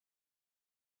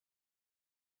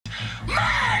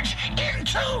merge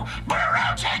into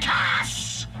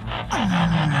Bruticus!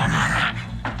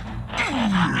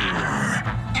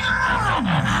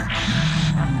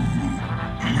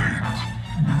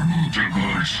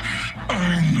 Bruticus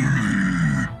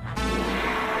angry.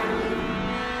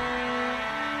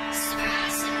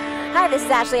 Hi, this is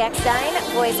Ashley Eckstein,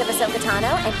 voice of Ahsoka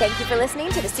Tano, and thank you for listening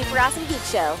to the Super Awesome Geek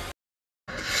Show.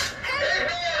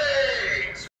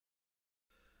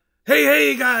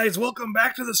 Hey guys, welcome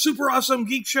back to the Super Awesome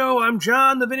Geek Show. I'm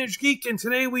John, the Vintage Geek, and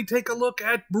today we take a look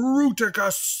at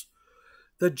Bruticus,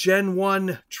 the Gen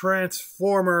 1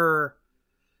 Transformer.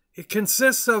 It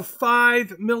consists of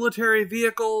 5 military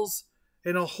vehicles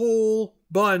and a whole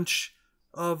bunch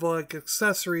of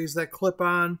accessories that clip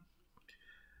on.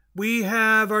 We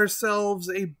have ourselves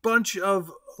a bunch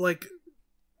of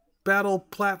battle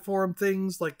platform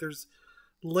things, like there's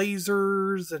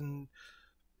lasers and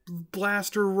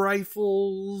blaster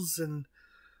rifles and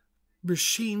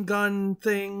machine gun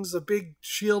things, a big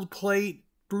shield plate,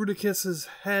 Bruticus's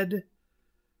head,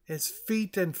 his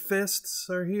feet and fists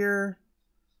are here.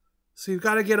 So you've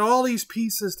got to get all these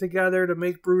pieces together to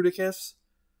make Bruticus.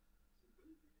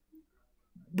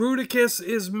 Bruticus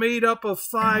is made up of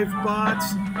 5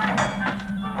 bots.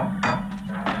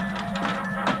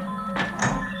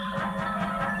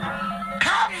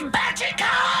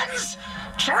 Combaticons,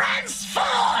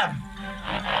 transform!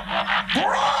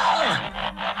 Brawl!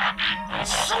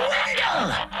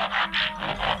 Swindle!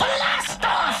 Blast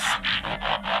Off!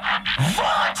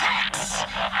 Vortex!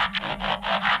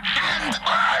 And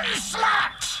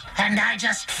Onslaught! And I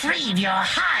just freed your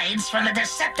hides from the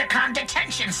Decepticon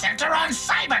detention center on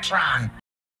Cybertron!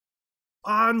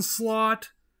 Onslaught.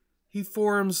 He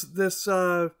forms this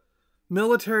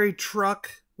military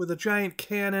truck with a giant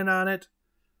cannon on it.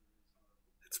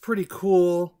 It's pretty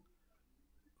cool.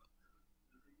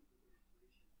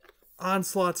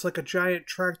 Onslaught's like a giant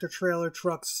tractor-trailer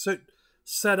truck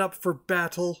set up for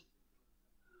battle.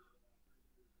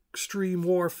 Extreme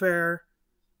warfare.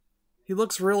 He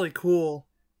looks really cool.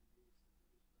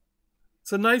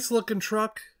 It's a nice-looking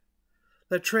truck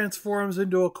that transforms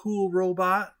into a cool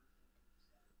robot.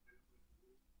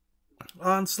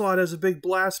 Onslaught has a big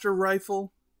blaster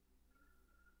rifle.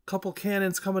 Couple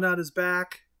cannons coming out his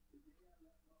back.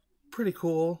 Pretty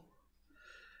cool.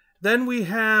 Then we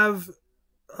have,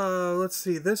 let's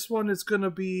see, this one is going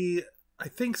to be, I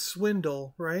think,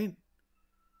 Swindle, right?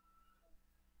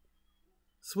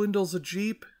 Swindle's a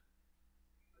Jeep.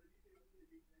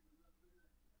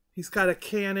 He's got a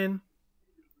cannon.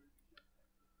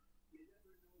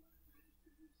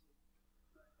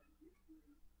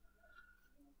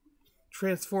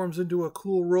 Transforms into a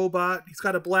cool robot. He's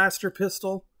got a blaster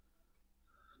pistol.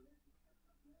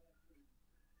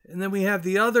 And then we have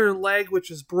the other leg, which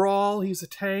is Brawl. He's a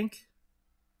tank.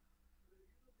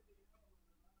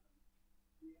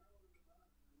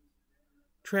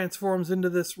 Transforms into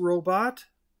this robot.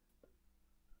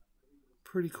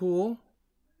 Pretty cool.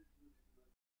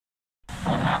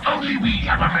 Only we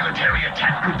have a military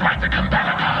attack group like the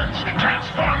Combaticons.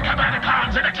 Transform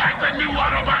Combaticons and attack the new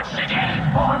Autobot city!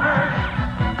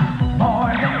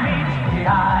 More than meets the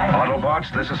eye.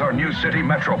 Autobots, this is our new city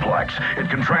Metroplex. It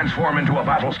can transform into a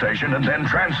battle station and then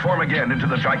transform again into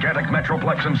the gigantic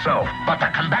Metroplex himself. But the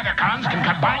Combaticons can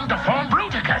combine to form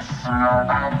Bruticus!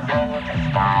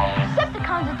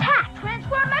 Decepticons attack!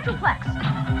 Transform Metroplex!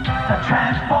 The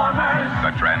Transformers!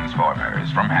 The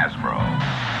Transformers from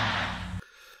Hasbro.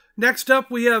 Next up,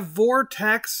 we have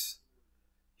Vortex.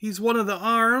 He's one of the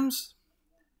arms,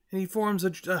 and he forms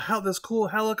this cool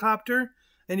helicopter,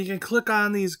 and you can click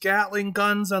on these Gatling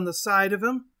guns on the side of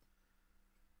him.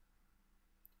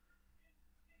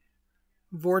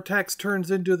 Vortex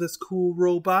turns into this cool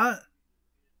robot.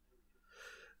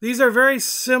 These are very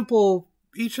simple.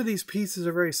 Each of these pieces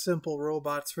are very simple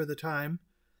robots for the time.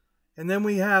 And then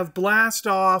we have Blast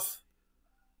Off,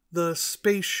 the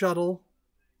space shuttle.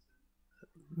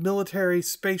 Military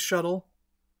space shuttle.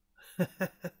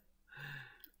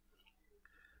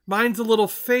 Mine's a little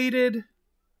faded,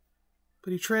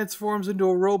 but he transforms into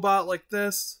a robot like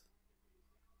this.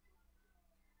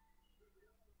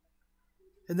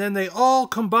 And then they all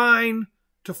combine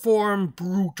to form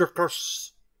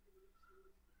Bruticus.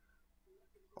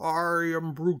 I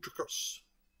am Bruticus.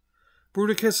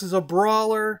 Bruticus is a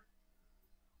brawler.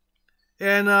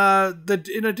 And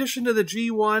in addition to the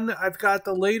G1, I've got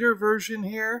the later version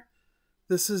here.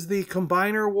 This is the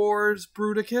Combiner Wars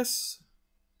Bruticus.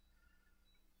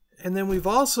 And then we've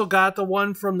also got the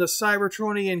one from the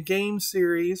Cybertronian game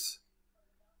series.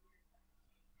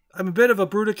 I'm a bit of a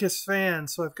Bruticus fan,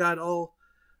 so I've got all...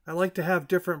 I like to have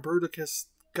different Bruticus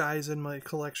guys in my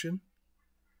collection.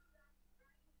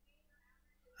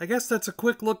 I guess that's a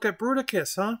quick look at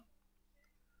Bruticus, huh?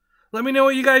 Let me know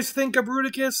what you guys think of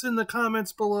Bruticus in the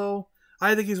comments below.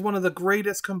 I think he's one of the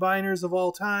greatest combiners of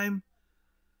all time.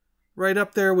 Right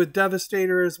up there with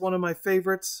Devastator as one of my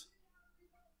favorites.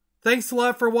 Thanks a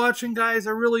lot for watching, guys.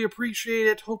 I really appreciate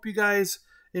it. Hope you guys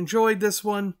enjoyed this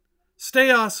one. Stay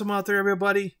awesome out there,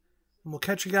 everybody. And we'll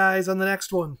catch you guys on the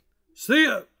next one. See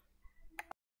ya!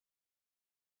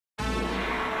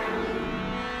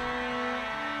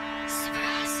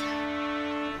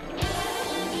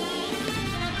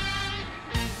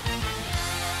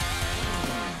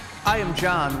 I am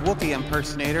John, Wookiee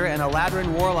impersonator and a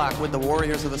Ladrin warlock with the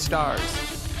Warriors of the Stars.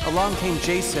 Along came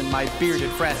Jason, my bearded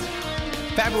friend.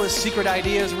 Fabulous secret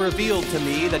ideas were revealed to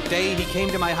me the day he came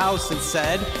to my house and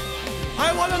said,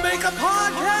 I want to make a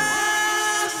podcast!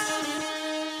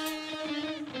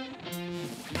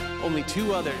 Only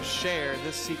 2 others share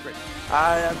this secret.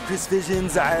 I am Chris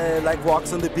Visions. I like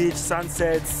walks on the beach,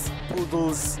 sunsets,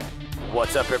 poodles.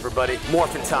 What's up, everybody?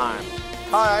 Morphin' time.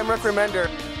 Hi, I'm Rick Remender.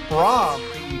 Rob,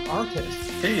 the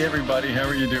artist. Hey, everybody. How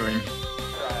are you doing?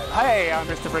 Hey, I'm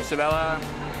Christopher Sabella.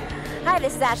 Hi,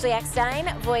 this is Ashley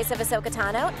Eckstein, voice of Ahsoka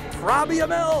Tano. Robbie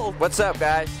Amell. What's up,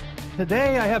 guys?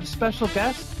 Today I have special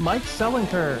guest Mike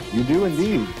Selinker. You do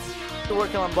indeed. We're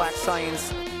working on Black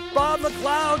Science. Bob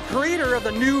McLeod, creator of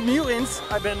the New Mutants.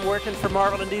 I've been working for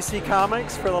Marvel and DC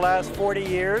Comics for the last 40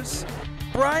 years.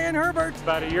 Brian Herbert.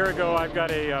 About a year ago, I've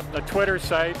got a Twitter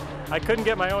site. I couldn't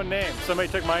get my own name. Somebody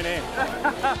took my name.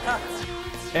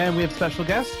 And we have special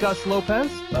guest Gus Lopez.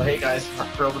 Oh, hey guys, I'm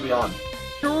thrilled to be on.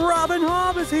 Robin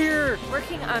Hobb is here.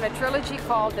 Working on a trilogy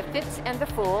called The Fitz and the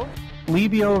Fool.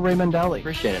 Livio Raimondelli.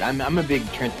 Appreciate it. I'm a big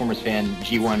Transformers fan,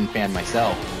 G1 fan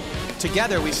myself.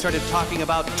 Together we started talking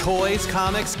about toys,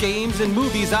 comics, games, and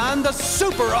movies on the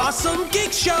Super Awesome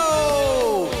Geek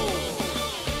Show!